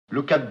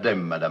Look at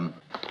them, madam.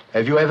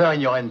 Have you ever in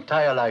your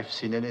entire life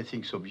seen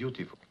anything so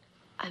beautiful?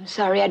 I'm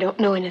sorry, I don't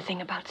know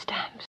anything about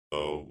stamps.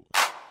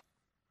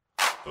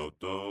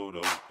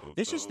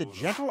 This is the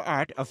gentle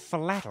art of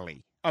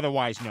philately,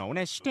 otherwise known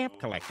as stamp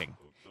collecting.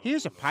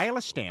 Here's a pile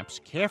of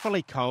stamps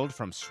carefully culled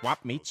from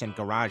swap meets and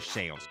garage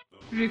sales.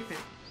 Rufus,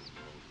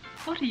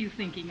 what are you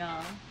thinking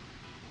of?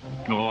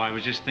 Oh, I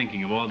was just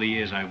thinking of all the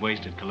years I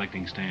wasted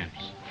collecting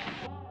stamps.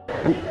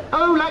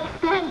 Oh, like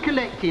stamp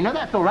collecting. No,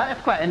 that's all right.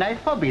 That's quite a nice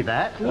hobby,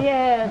 that.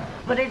 Yes,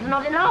 but it's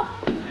not enough.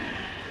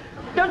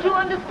 Don't you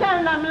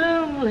understand? I'm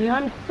lonely.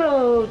 I'm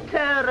so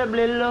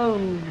terribly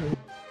lonely.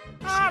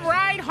 All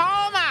right,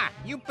 Homer!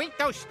 You beat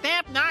those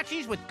stamp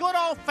Nazis with good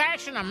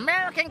old-fashioned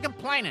American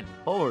complaining.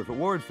 Homer, if it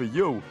weren't for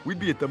you, we'd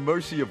be at the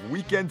mercy of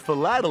weekend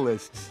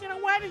philatelists. You know,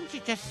 why didn't you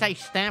just say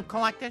stamp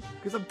collectors?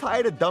 Because I'm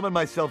tired of dumbing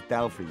myself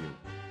down for you.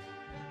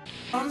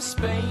 From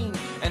Spain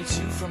and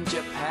two from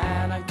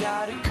Japan, I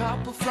got a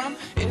couple from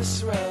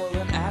Israel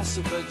and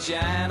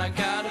Azerbaijan. I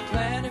got a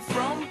plenty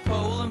from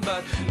Poland,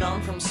 but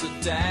none from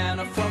Sudan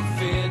or from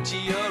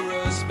Fiji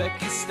or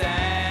Uzbekistan.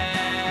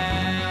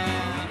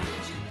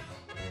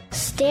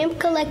 Stamp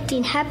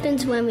collecting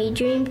happens when we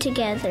dream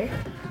together.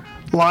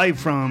 Live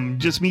from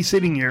Just Me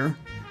Sitting Here,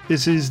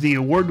 this is the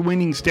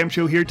award-winning Stamp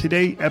Show Here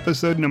Today,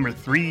 episode number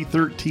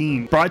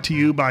 313, brought to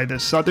you by the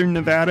Southern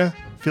Nevada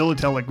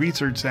Philatelic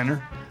Research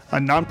Center, a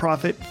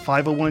nonprofit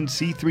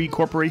 501c3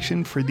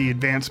 corporation for the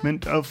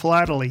advancement of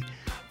philately.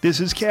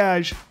 This is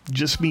Cash,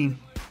 just me.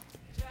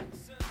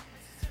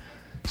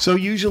 So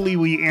usually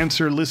we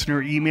answer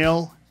listener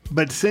email,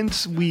 but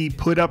since we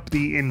put up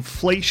the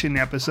inflation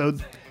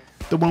episode,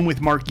 the one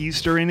with Mark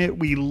Easter in it,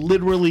 we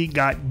literally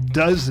got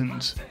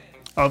dozens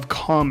of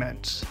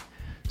comments.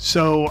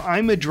 So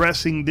I'm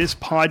addressing this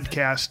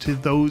podcast to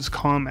those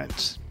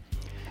comments.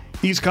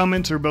 These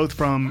comments are both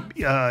from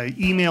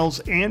emails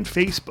and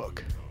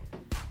Facebook.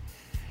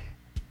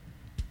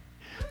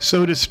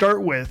 So to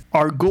start with,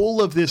 our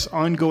goal of this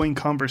ongoing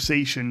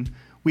conversation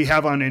we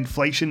have on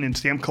inflation and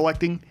stamp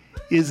collecting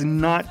is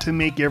not to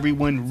make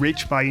everyone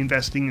rich by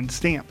investing in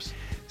stamps.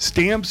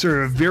 Stamps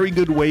are a very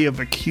good way of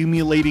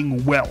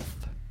accumulating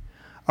wealth,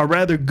 a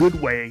rather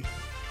good way.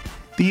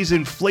 These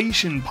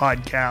inflation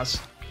podcasts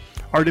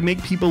are to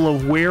make people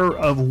aware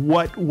of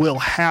what will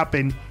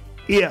happen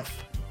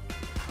if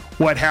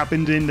what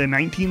happened in the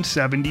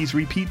 1970s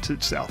repeats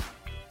itself.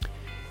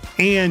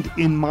 And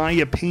in my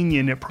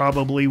opinion, it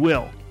probably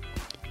will.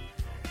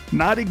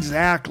 Not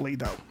exactly,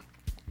 though.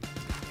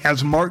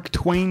 As Mark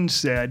Twain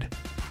said,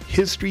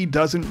 history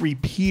doesn't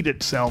repeat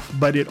itself,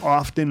 but it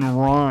often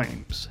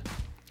rhymes.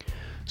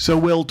 So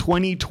will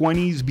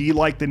 2020s be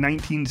like the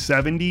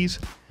 1970s?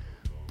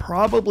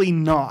 Probably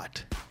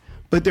not.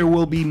 But there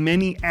will be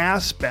many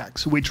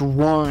aspects which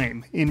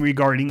rhyme in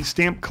regarding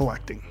stamp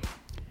collecting.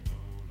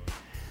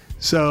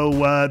 So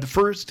the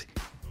first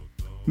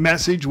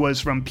message was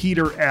from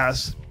Peter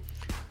S.,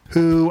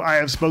 who I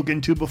have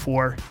spoken to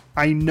before.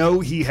 I know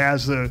he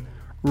has a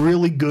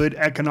really good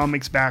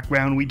economics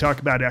background. We talk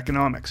about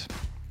economics.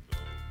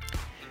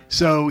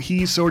 So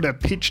he sort of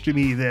pitched to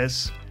me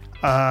this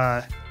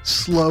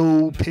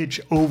slow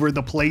pitch over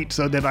the plate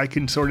so that I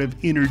can sort of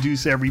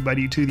introduce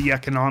everybody to the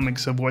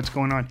economics of what's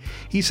going on.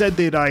 He said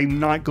that I'm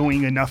not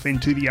going enough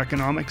into the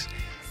economics,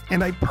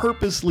 and I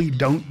purposely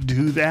don't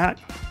do that.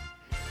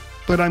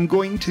 But I'm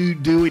going to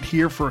do it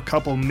here for a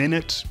couple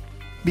minutes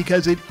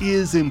because it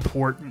is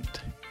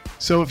important.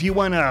 So if you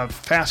want to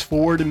fast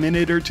forward a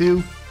minute or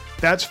two,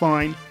 that's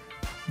fine.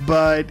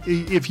 But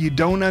if you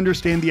don't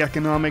understand the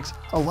economics,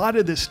 a lot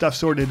of this stuff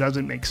sort of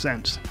doesn't make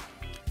sense.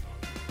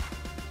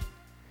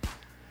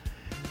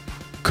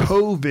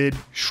 COVID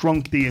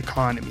shrunk the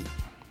economy.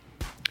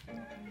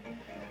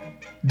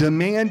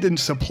 Demand and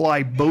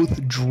supply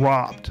both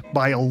dropped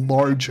by a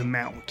large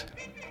amount.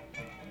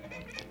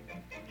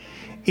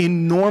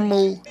 In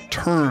normal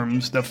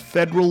terms, the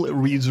Federal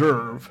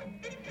Reserve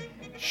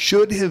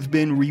should have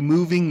been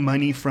removing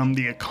money from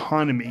the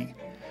economy,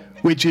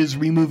 which is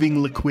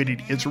removing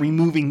liquidity. It's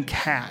removing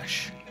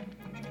cash.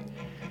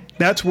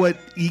 That's what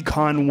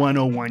Econ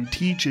 101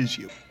 teaches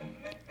you.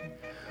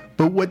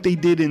 But what they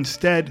did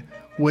instead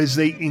was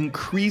they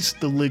increased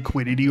the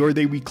liquidity, or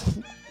they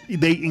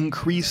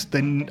increased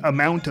the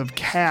amount of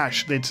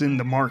cash that's in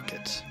the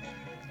markets.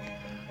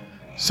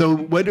 So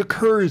what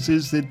occurs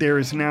is that there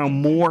is now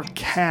more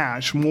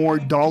cash, more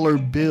dollar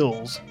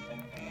bills,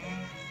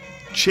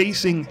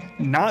 chasing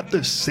not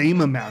the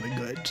same amount of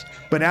goods,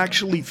 but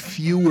actually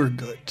fewer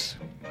goods.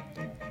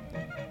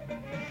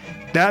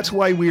 That's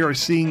why we are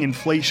seeing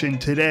inflation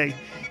today,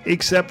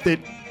 except that,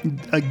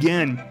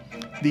 again,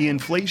 the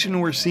inflation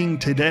we're seeing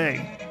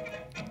today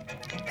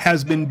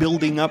has been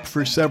building up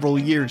for several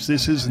years.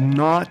 This is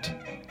not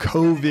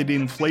COVID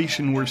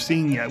inflation we're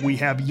seeing yet. We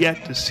have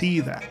yet to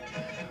see that.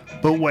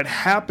 But what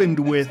happened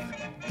with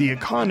the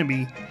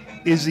economy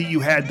is that you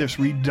had this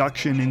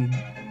reduction in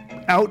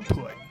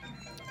output.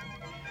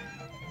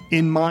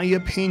 In my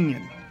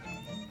opinion,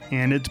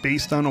 and it's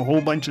based on a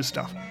whole bunch of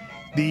stuff,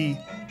 the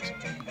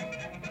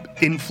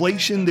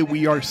inflation that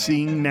we are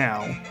seeing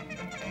now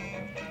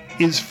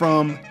is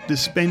from the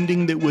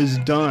spending that was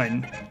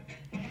done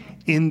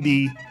in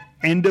the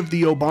end of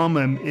the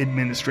Obama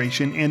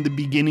administration and the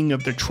beginning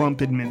of the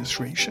Trump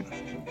administration.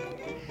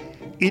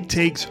 It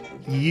takes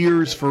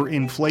years for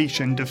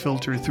inflation to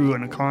filter through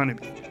an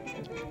economy.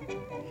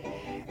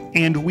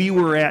 And we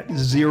were at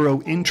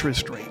zero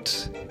interest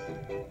rates,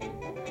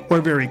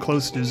 or very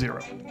close to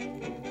zero.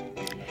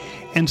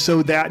 And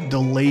so that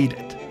delayed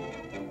it.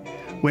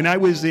 When I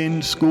was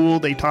in school,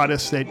 they taught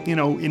us that,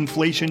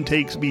 inflation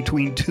takes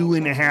between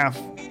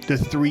 2.5 to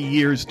 3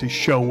 years to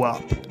show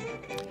up.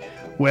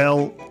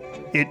 Well,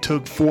 it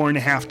took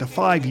 4.5 to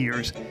 5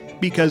 years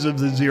because of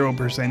the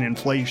 0%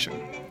 inflation.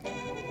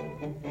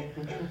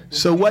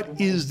 So what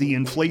is the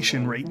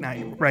inflation rate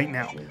right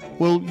now?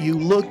 Well, you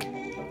look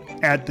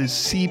at the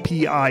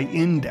CPI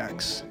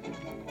index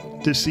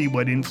to see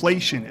what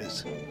inflation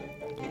is.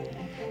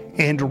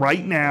 And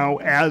right now,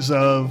 as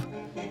of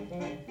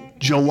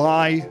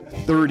July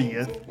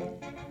 30th,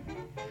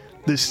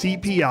 the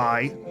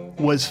CPI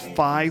was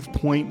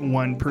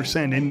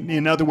 5.1%.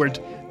 In other words,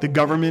 the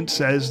government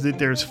says that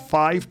there's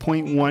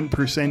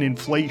 5.1%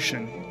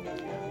 inflation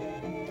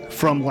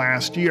from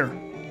last year.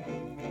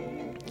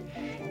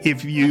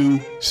 If you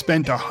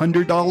spent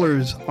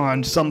 $100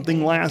 on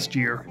something last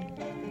year,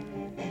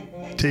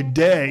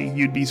 today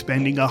you'd be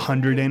spending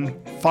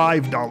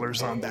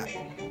 $105 on that.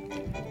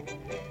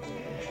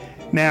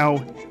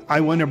 Now, I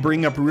want to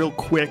bring up real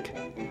quick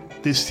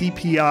the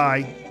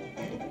CPI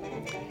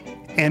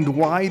and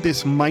why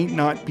this might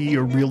not be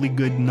a really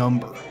good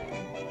number.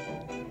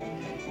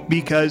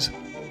 Because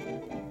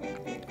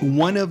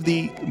one of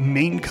the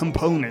main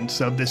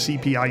components of the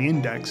CPI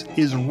index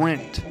is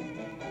rent.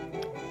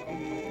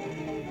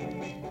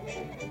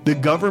 The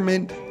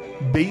government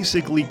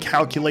basically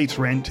calculates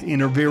rent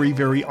in a very,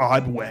 very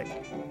odd way.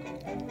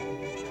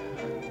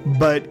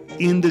 But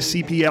in the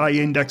CPI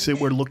index that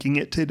we're looking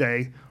at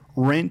today,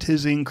 rent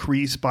has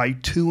increased by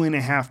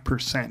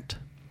 2.5%.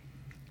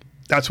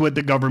 That's what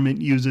the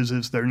government uses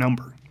as their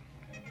number.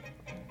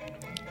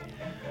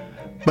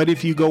 But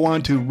if you go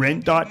on to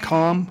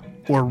rent.com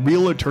or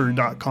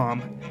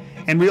realtor.com,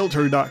 and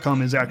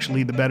realtor.com is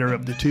actually the better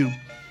of the two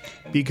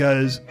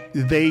because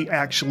they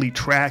actually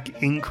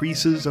track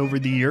increases over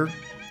the year.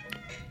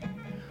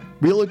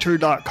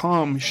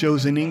 Realtor.com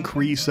shows an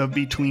increase of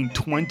between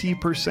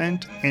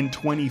 20% and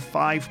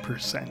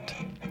 25%,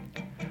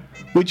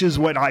 which is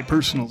what I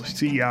personally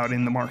see out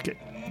in the market.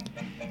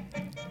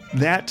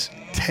 That's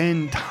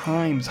 10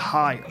 times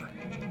higher.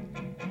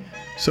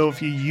 So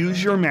if you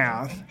use your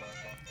math,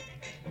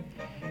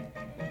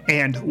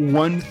 and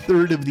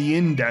 1/3 of the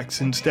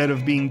index, instead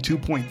of being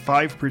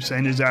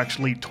 2.5%, is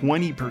actually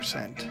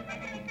 20%,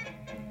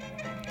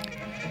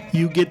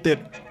 you get that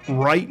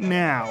right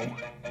now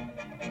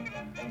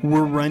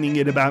we're running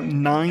at about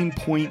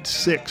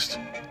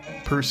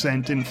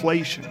 9.6%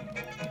 inflation.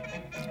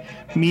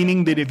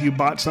 Meaning that if you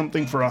bought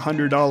something for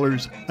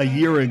 $100 a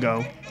year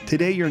ago,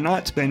 today you're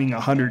not spending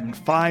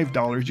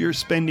 $105, you're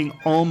spending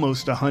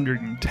almost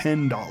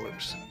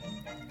 $110.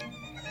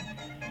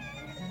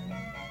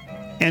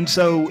 And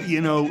so,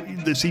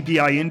 the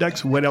CPI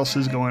index, what else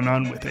is going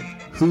on with it?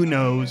 Who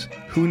knows?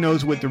 Who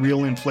knows what the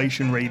real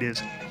inflation rate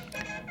is?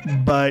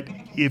 But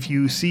if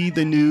you see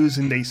the news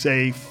and they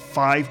say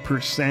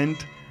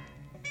 5%,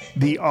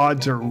 the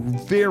odds are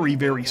very,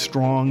 very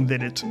strong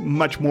that it's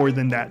much more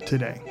than that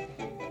today.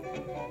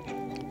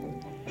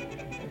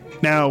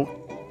 Now,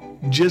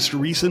 just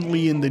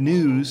recently in the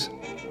news,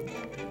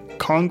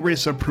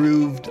 Congress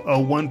approved a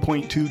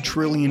 $1.2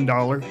 trillion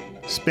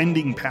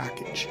spending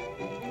package.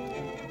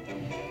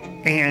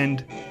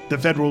 And the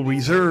Federal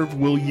Reserve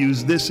will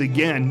use this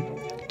again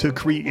to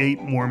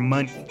create more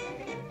money.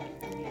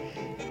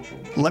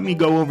 Let me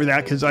go over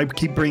that because I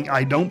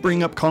don't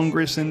bring up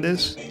Congress in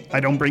this. I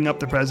don't bring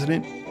up the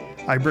president.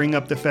 I bring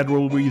up the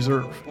Federal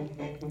Reserve.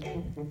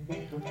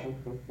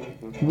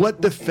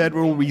 What the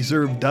Federal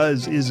Reserve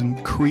does is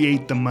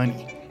create the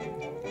money.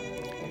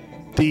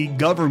 The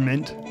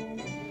government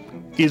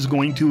is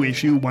going to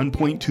issue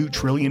 $1.2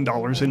 trillion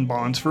in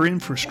bonds for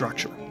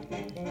infrastructure.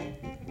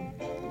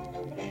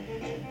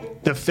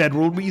 The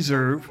Federal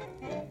Reserve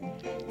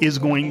is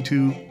going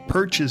to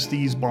purchase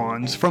these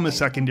bonds from a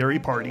secondary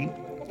party.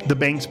 The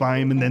banks buy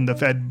them, and then the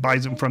Fed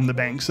buys them from the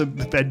banks. So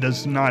the Fed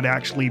does not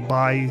actually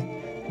buy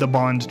the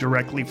bonds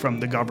directly from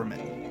the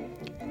government.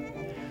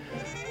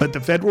 But the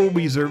Federal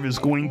Reserve is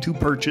going to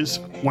purchase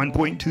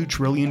 $1.2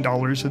 trillion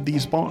of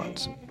these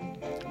bonds.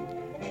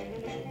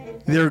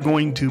 They're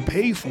going to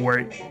pay for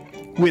it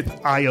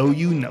with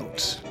IOU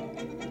notes.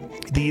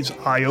 These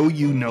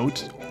IOU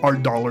notes are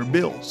dollar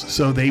bills,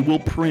 so they will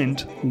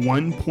print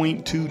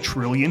 $1.2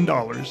 trillion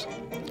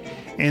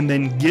and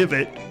then give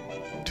it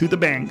to the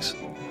banks,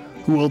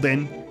 who will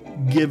then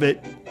give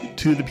it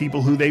to the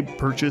people who they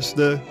purchase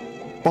the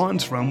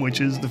bonds from,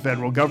 which is the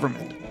federal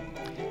government.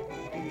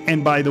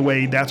 And by the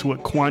way, that's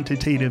what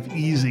quantitative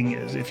easing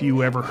is, if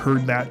you ever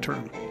heard that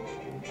term.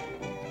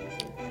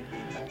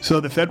 So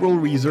the Federal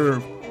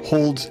Reserve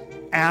holds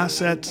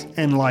assets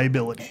and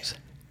liabilities.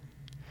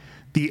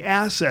 The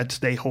assets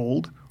they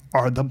hold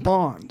are the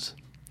bonds.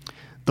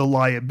 The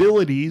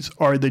liabilities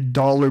are the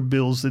dollar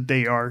bills that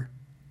they are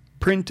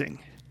printing.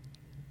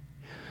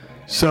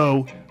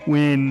 So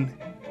when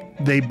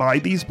they buy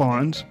these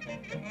bonds,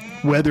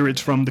 whether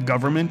it's from the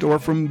government or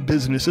from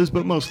businesses,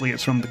 but mostly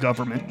it's from the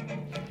government,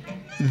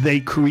 they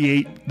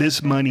create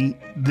this money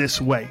this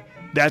way.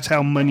 That's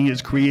how money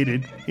is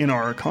created in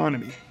our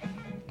economy.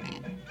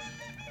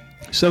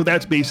 So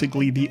that's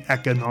basically the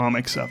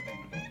economics of it.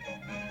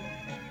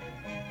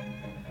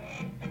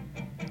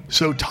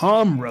 So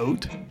Tom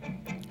wrote,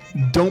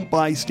 "Don't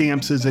buy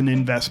stamps as an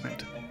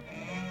investment.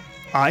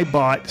 I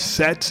bought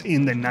sets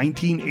in the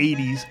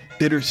 1980s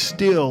that are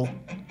still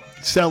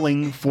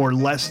selling for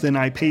less than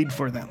I paid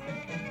for them."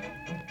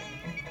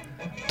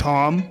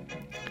 Tom,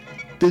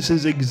 this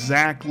is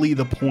exactly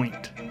the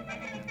point.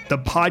 The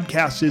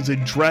podcast is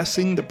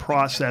addressing the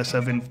process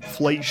of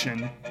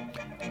inflation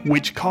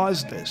which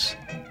caused this.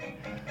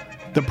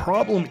 The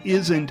problem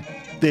isn't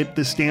that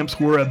the stamps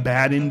were a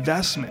bad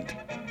investment.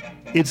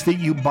 It's that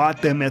you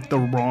bought them at the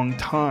wrong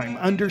time.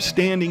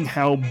 Understanding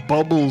how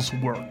bubbles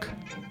work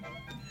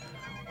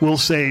will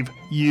save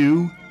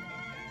you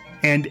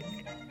and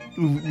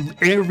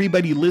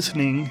everybody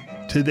listening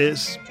to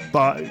this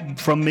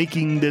from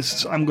making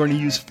this, I'm going to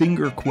use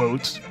finger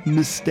quotes,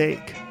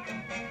 mistake.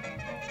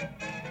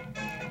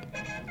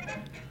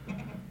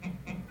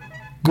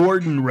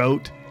 Gordon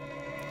wrote,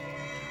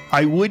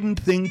 "I wouldn't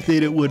think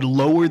that it would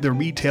lower the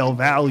retail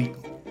value,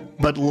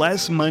 but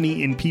less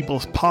money in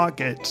people's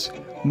pockets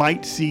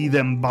might see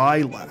them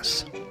buy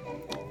less."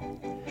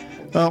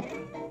 Well,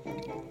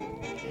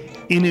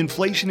 in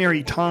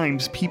inflationary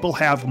times, people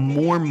have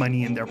more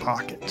money in their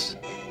pockets.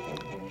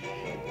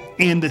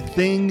 And the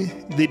thing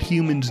that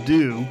humans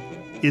do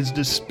is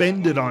to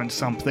spend it on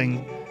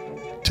something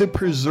to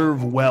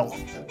preserve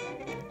wealth.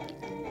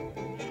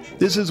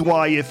 This is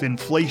why if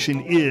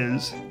inflation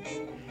is,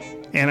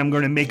 and I'm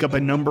going to make up a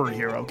number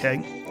here,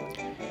 okay?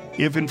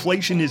 If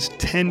inflation is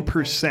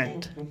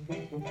 10%,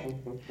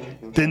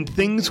 then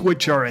things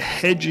which are a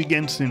hedge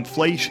against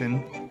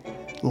inflation,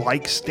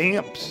 like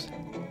stamps,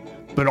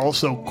 but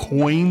also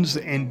coins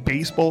and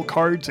baseball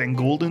cards and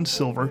gold and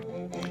silver,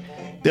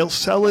 they'll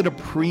sell at a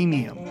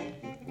premium.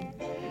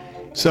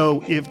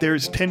 So if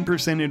there's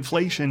 10%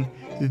 inflation,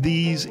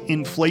 these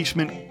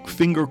inflation,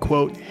 finger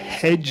quote,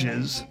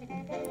 hedges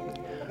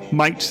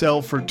might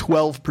sell for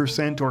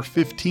 12% or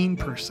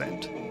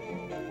 15%.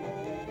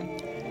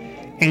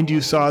 And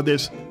you saw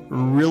this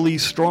really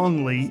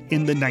strongly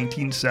in the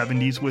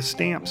 1970s with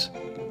stamps.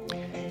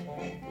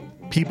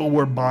 People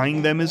were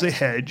buying them as a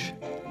hedge.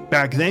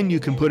 Back then you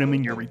can put them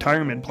in your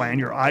retirement plan,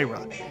 your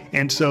IRA.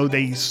 And so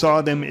they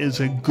saw them as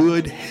a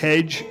good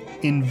hedge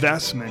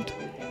investment,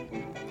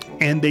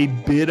 and they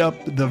bid up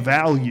the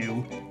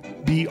value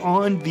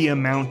beyond the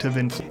amount of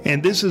inflation.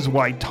 And this is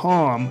why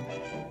Tom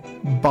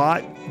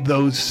bought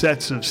those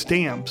sets of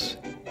stamps,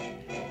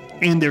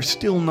 and they're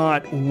still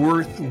not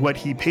worth what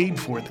he paid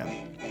for them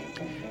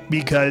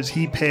because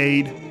he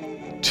paid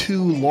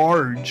too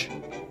large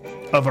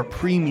of a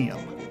premium.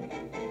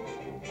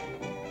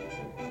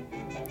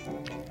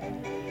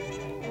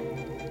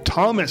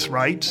 Thomas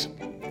writes,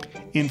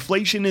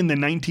 "Inflation in the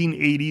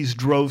 1980s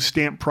drove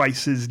stamp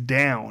prices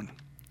down."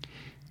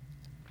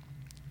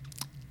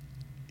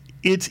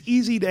 It's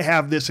easy to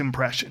have this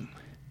impression,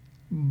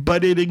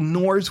 but it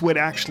ignores what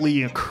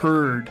actually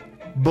occurred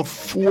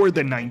before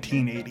the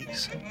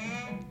 1980s.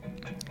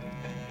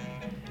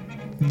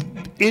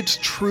 It's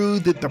true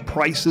that the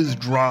prices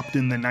dropped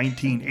in the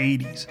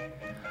 1980s,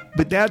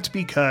 but that's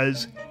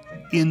because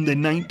in the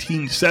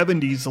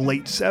 1970s, the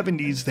late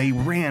 70s, they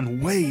ran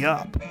way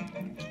up.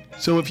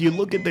 So if you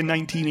look at the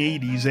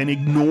 1980s and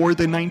ignore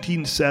the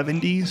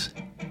 1970s,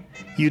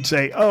 you'd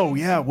say, oh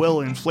yeah,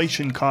 well,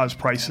 inflation caused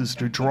prices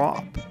to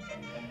drop.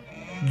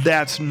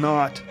 That's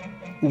not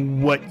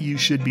what you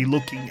should be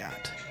looking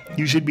at.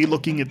 You should be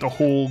looking at the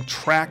whole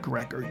track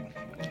record.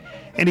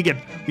 And again,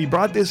 we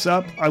brought this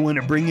up. I want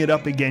to bring it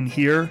up again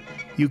here.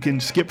 You can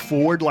skip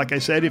forward, like I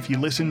said, if you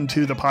listen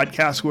to the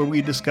podcast where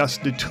we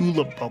discussed the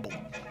tulip bubble.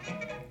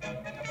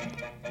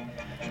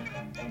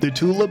 The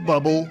tulip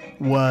bubble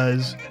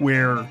was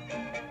where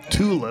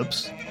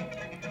tulips,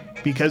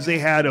 because they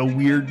had a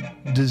weird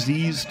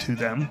disease to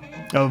them,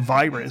 a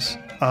virus,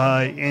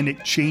 and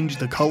it changed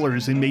the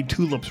colors and made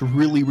tulips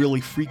really, really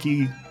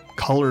freaky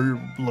color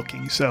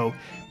looking. So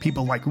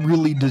people like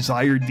really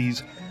desired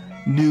these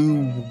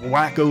new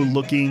wacko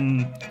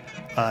looking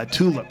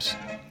tulips.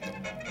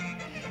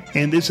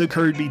 And this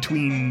occurred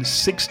between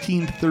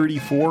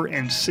 1634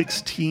 and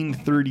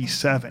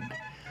 1637.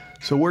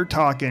 So we're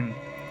talking,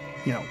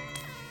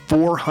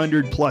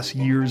 400 plus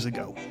years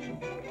ago.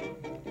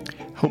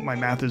 Hope my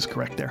math is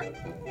correct there.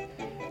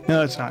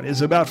 No, it's not. It's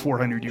about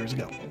 400 years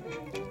ago.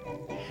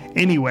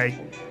 Anyway,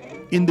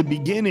 in the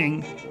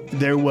beginning,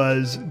 there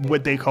was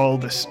what they call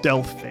the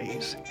stealth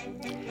phase.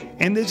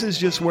 And this is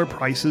just where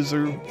prices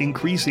are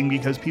increasing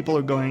because people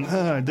are going,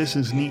 this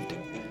is neat.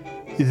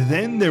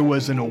 Then there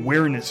was an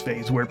awareness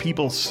phase where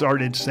people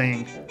started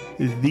saying,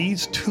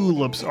 these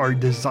tulips are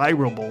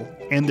desirable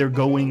and they're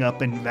going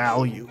up in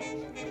value.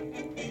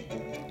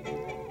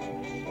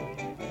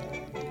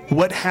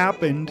 What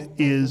happened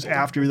is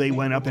after they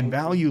went up in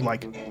value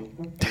like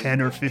 10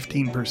 or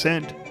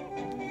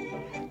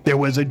 15%, there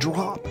was a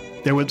drop.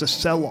 There was a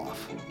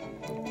sell-off.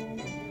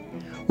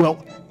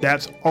 Well,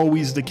 that's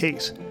always the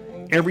case.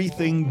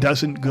 Everything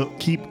doesn't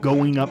keep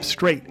going up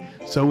straight.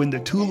 So in the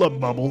tulip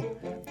bubble,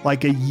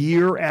 like a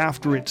year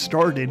after it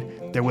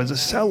started, there was a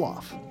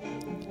sell-off.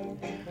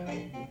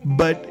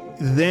 But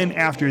then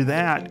after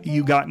that,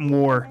 you got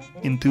more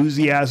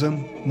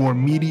enthusiasm, more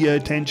media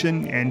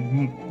attention,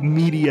 and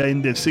media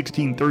in the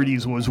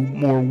 1630s was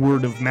more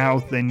word of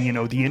mouth than,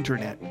 the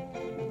internet.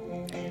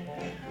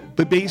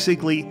 But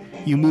basically,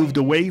 you moved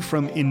away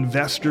from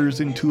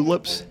investors in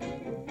tulips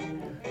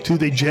to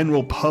the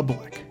general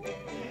public.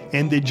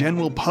 And the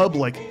general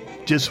public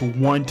just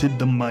wanted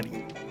the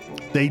money.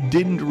 They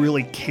didn't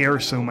really care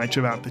so much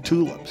about the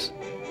tulips.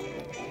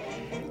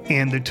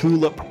 And the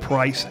tulip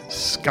price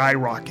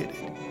skyrocketed.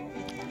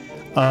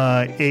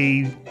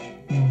 A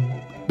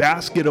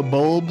basket of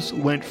bulbs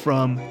went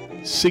from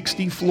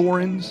 60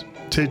 florins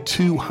to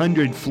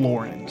 200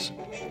 florins.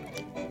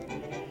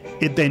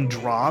 It then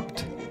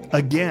dropped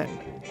again.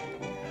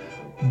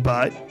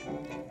 But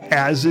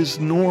as is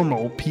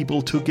normal,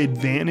 people took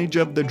advantage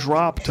of the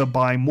drop to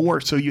buy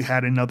more, so you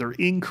had another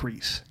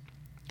increase.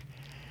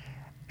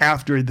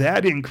 After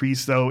that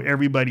increase, though,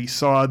 everybody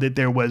saw that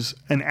there was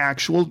an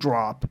actual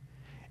drop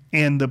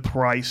and the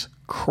price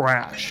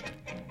crashed.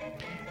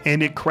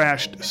 And it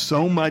crashed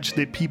so much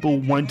that people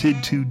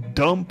wanted to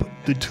dump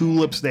the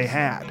tulips they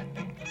had.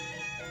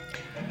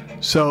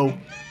 So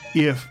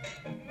if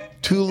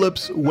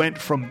tulips went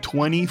from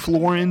 20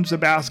 florins a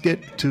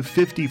basket to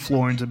 50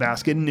 florins a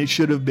basket, and it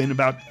should have been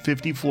about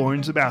 50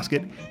 florins a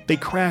basket, they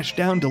crashed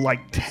down to like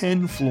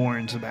 10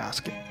 florins a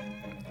basket.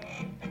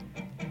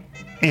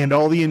 And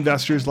all the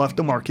investors left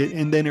the market,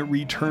 and then it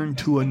returned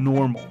to a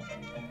normal.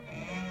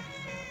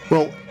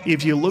 Well,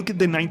 if you look at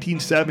the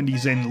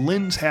 1970s, and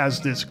Linz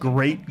has this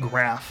great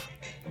graph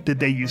that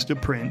they used to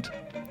print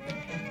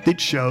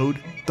that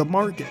showed the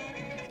market.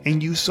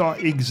 And you saw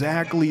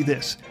exactly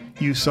this.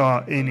 You saw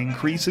an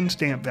increase in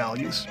stamp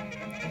values,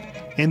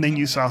 and then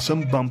you saw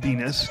some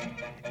bumpiness,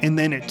 and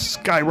then it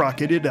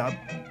skyrocketed up,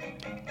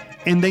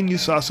 and then you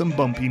saw some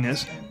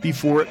bumpiness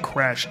before it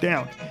crashed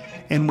down.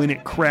 And when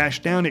it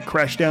crashed down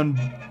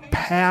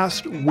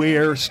past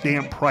where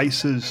stamp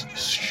prices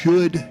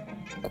should,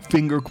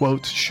 finger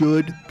quotes,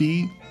 should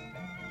be.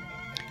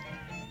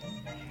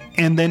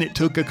 And then it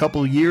took a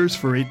couple years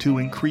for it to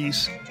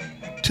increase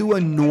to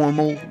a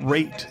normal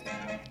rate.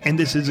 And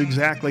this is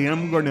exactly,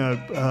 I'm going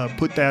to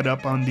put that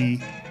up on the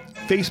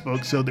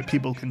Facebook so that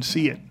people can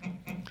see it.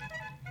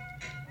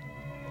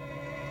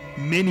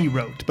 Minnie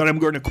wrote, but I'm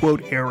going to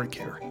quote Eric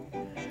here.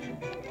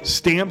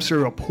 Stamps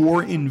are a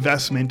poor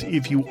investment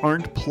if you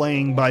aren't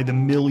playing by the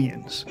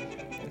millions.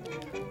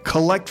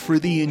 Collect for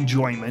the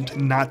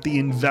enjoyment, not the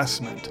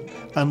investment,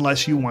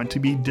 unless you want to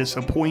be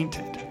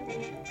disappointed.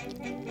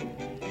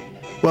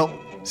 Well,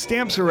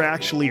 stamps are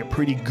actually a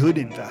pretty good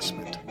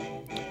investment.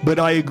 But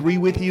I agree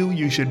with you,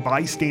 you should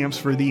buy stamps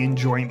for the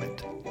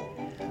enjoyment.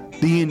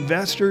 The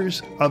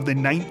investors of the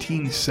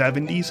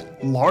 1970s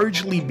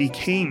largely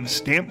became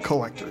stamp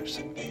collectors.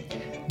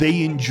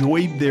 They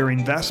enjoyed their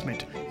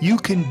investment. You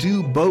can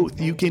do both.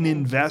 You can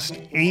invest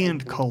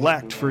and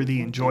collect for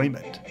the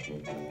enjoyment.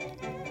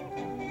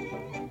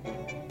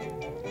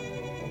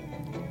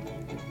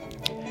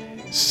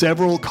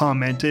 Several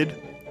commented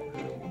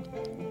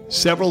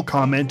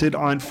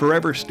on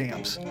forever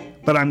stamps,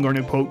 but I'm going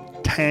to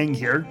quote Tang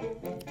here.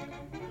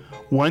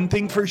 One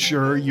thing for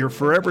sure, your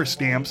forever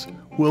stamps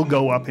will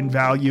go up in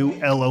value,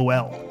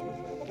 LOL.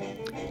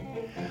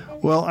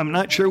 Well, I'm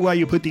not sure why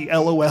you put the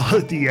LOL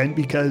at the end,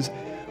 because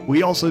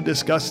we also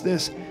discussed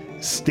this.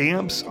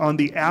 Stamps on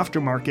the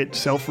aftermarket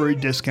sell for a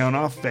discount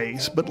off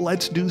face, but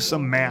let's do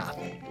some math.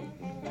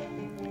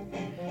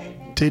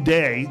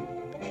 Today,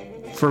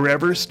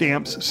 forever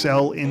stamps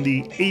sell in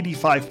the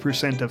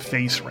 85% of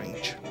face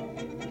range.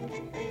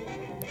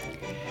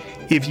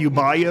 If you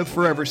buy a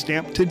forever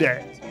stamp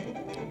today,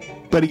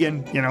 but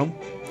again,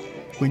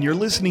 when you're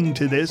listening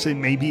to this, it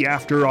may be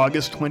after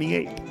August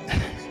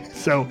 28th.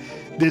 So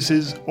this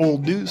is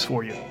old news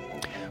for you.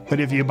 But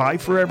if you buy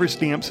forever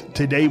stamps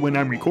today when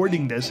I'm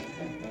recording this,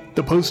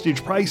 the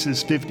postage price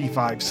is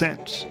 55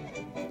 cents.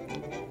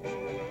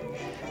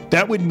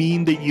 That would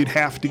mean that you'd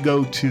have to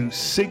go to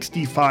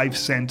 65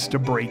 cents to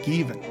break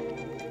even.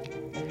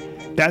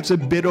 That's a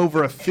bit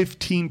over a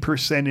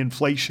 15%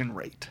 inflation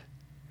rate.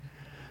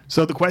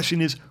 So the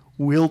question is,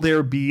 will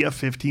there be a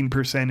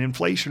 15%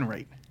 inflation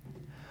rate?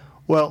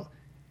 Well,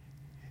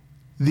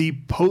 the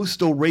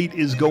postal rate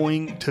is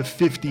going to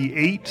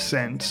 58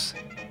 cents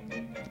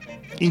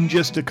in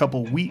just a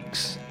couple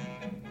weeks.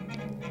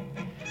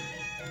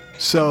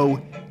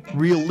 So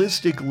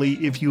realistically,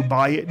 if you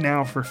buy it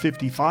now for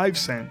 55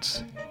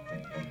 cents,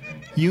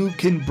 you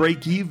can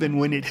break even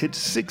when it hits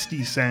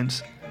 60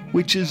 cents,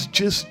 which is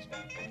just,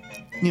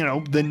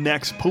 the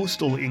next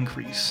postal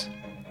increase.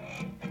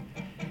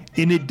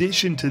 In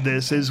addition to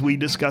this, as we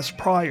discussed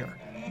prior,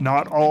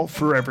 not all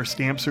forever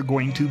stamps are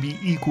going to be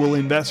equal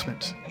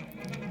investments.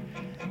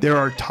 There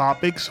are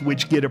topics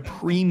which get a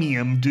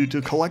premium due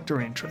to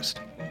collector interest.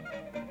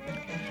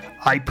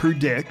 I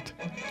predict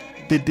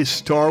that the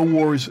Star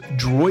Wars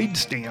droid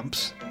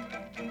stamps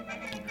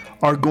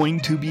are going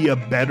to be a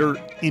better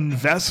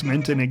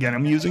investment, and again,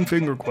 I'm using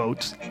finger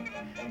quotes,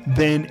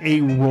 than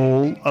a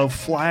roll of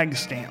flag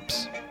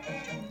stamps.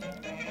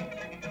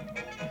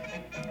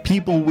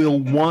 People will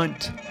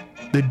want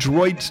the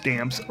droid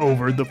stamps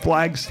over the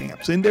flag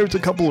stamps, and there's a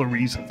couple of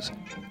reasons.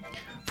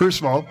 First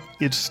of all,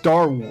 it's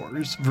Star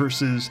Wars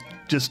versus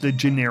just a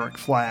generic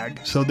flag,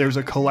 so there's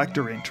a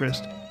collector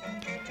interest.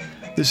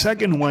 The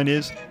second one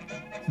is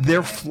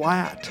they're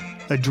flat.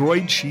 A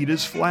droid sheet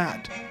is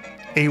flat.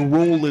 A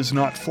roll is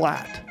not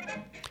flat.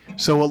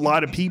 So a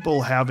lot of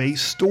people have a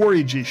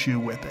storage issue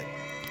with it.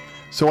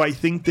 So I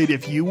think that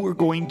if you were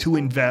going to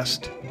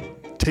invest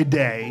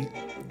today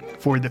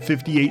for the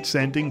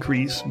 58-cent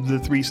increase, the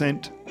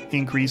 3-cent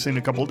increase in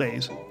a couple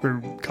days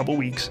or a couple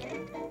weeks,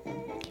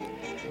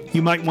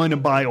 you might want to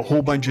buy a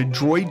whole bunch of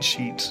droid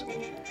sheets,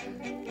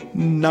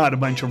 not a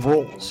bunch of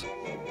rolls.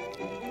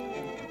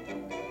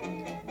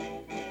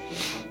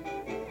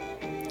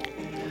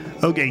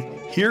 Okay,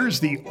 here's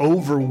the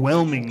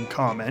overwhelming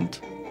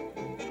comment,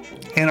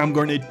 and I'm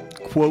going to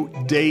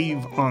quote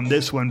Dave on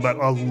this one, but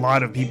a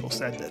lot of people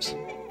said this.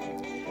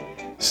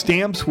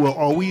 Stamps will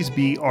always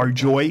be our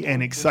joy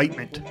and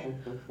excitement.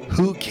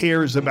 Who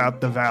cares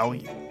about the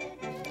value?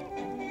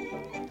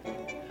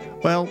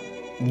 Well,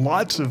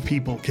 lots of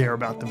people care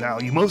about the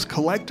value. Most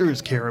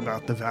collectors care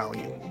about the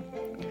value.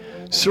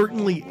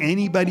 Certainly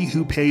anybody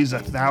who pays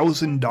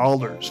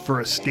 $1,000 for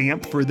a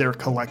stamp for their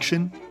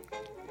collection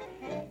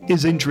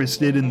is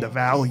interested in the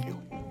value.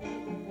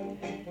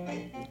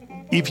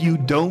 If you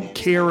don't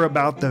care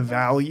about the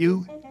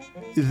value,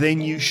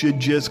 then you should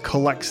just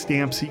collect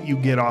stamps that you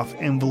get off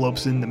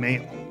envelopes in the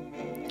mail.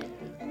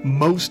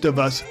 Most of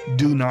us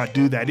do not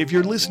do that. If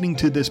you're listening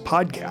to this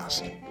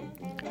podcast,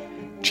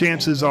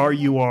 chances are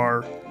you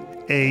are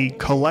a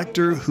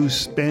collector who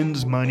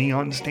spends money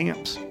on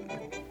stamps.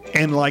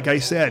 And like I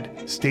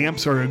said,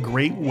 stamps are a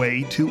great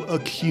way to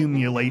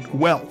accumulate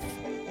wealth.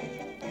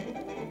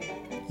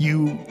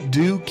 You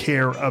do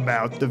care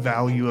about the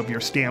value of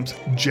your stamps,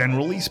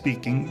 generally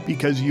speaking,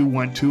 because you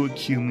want to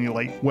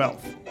accumulate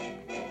wealth.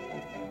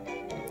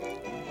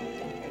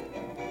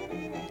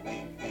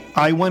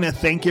 I want to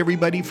thank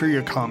everybody for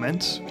your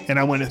comments, and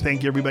I want to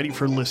thank everybody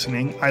for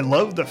listening. I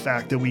love the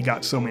fact that we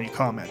got so many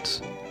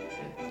comments.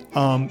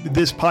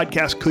 This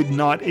podcast could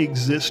not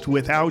exist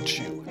without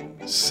you.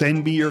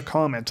 Send me your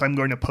comments. I'm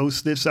going to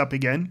post this up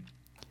again,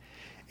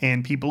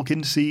 and people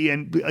can see.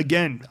 And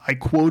again, I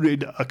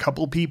quoted a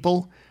couple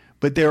people,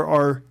 but there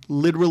are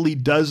literally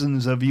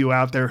dozens of you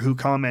out there who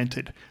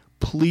commented.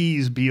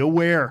 Please be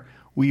aware,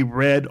 we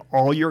read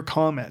all your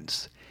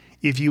comments.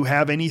 If you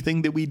have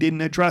anything that we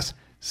didn't address,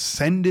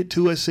 send it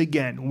to us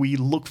again. We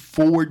look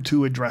forward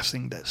to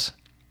addressing this.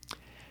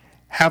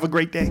 Have a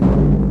great day.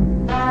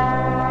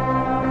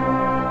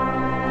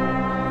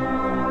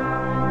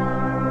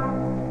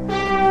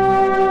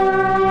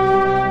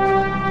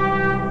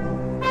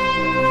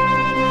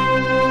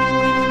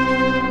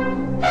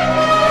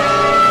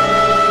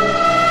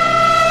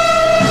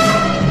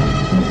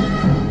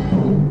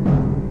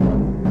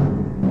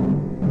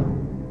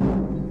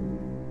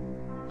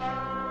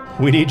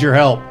 We need your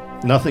help.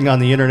 Nothing on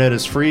the internet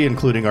is free,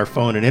 including our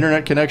phone and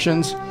internet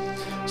connections.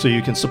 So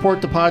you can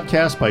support the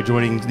podcast by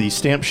joining the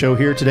Stamp Show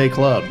Here Today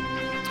Club.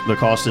 The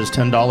cost is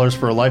 $10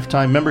 for a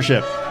lifetime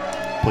membership.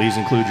 Please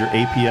include your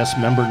APS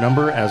member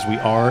number, as we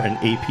are an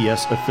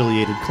APS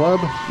affiliated club.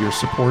 Your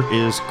support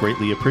is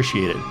greatly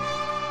appreciated.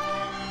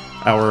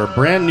 Our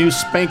brand new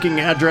spanking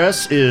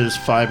address is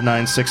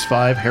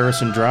 5965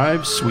 Harrison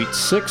Drive, Suite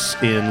 6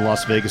 in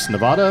Las Vegas,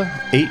 Nevada,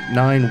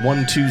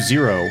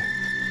 89120.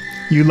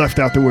 You left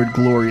out the word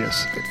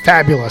glorious.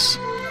 Fabulous.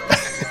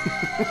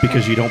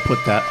 Because you don't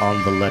put that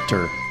on the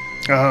letter.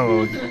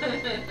 Oh.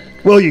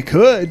 Well, you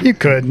could. You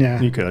could, yeah.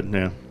 You could,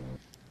 yeah.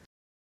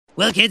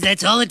 Well, kids,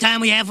 that's all the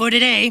time we have for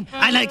today.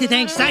 I'd like to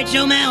thank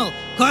Sideshow Mel,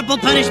 Corporal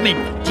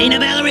Punishment, Tina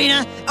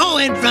Ballerina,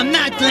 and from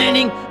Knots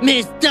Landing,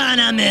 Miss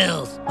Donna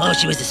Mills. Oh,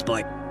 she was a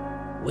sport.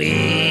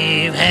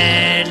 We've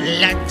had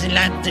lots and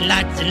lots and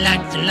lots and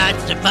lots and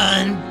lots of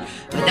fun,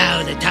 but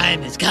now the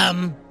time has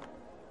come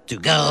to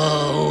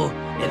go.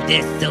 If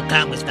this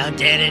Silcon was found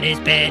dead in his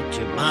bed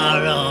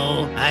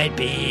tomorrow, I'd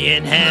be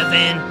in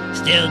heaven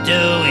still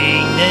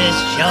doing this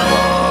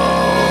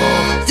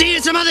show. See you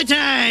some other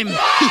time.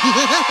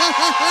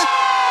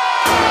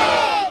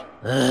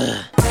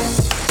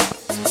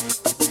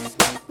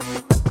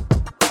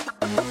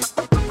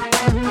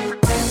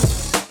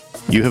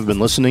 You have been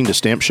listening to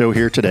Stamp Show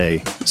Here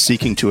Today,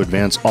 seeking to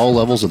advance all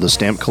levels of the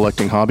stamp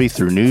collecting hobby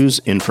through news,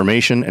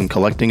 information, and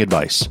collecting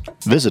advice.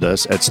 Visit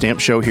us at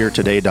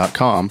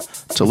stampshowheretoday.com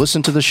to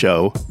listen to the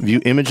show, view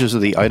images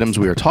of the items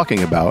we are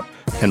talking about,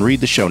 and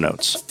read the show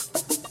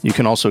notes. You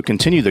can also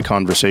continue the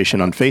conversation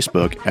on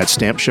Facebook at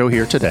Stamp Show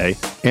Here Today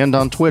and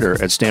on Twitter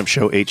at Stamp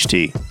Show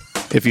HT.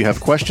 If you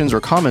have questions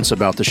or comments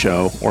about the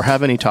show or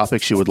have any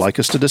topics you would like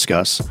us to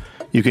discuss,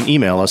 You can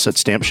email us at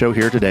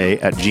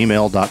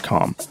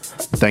stampshowheretoday@gmail.com.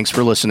 Thanks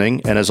for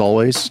listening, and as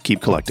always,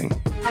 keep collecting.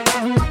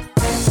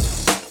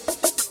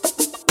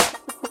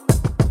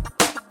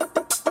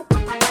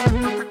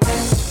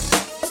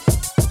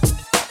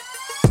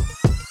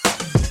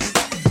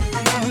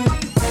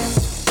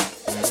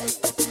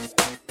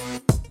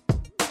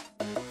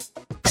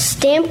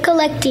 Stamp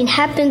collecting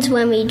happens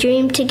when we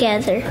dream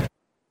together.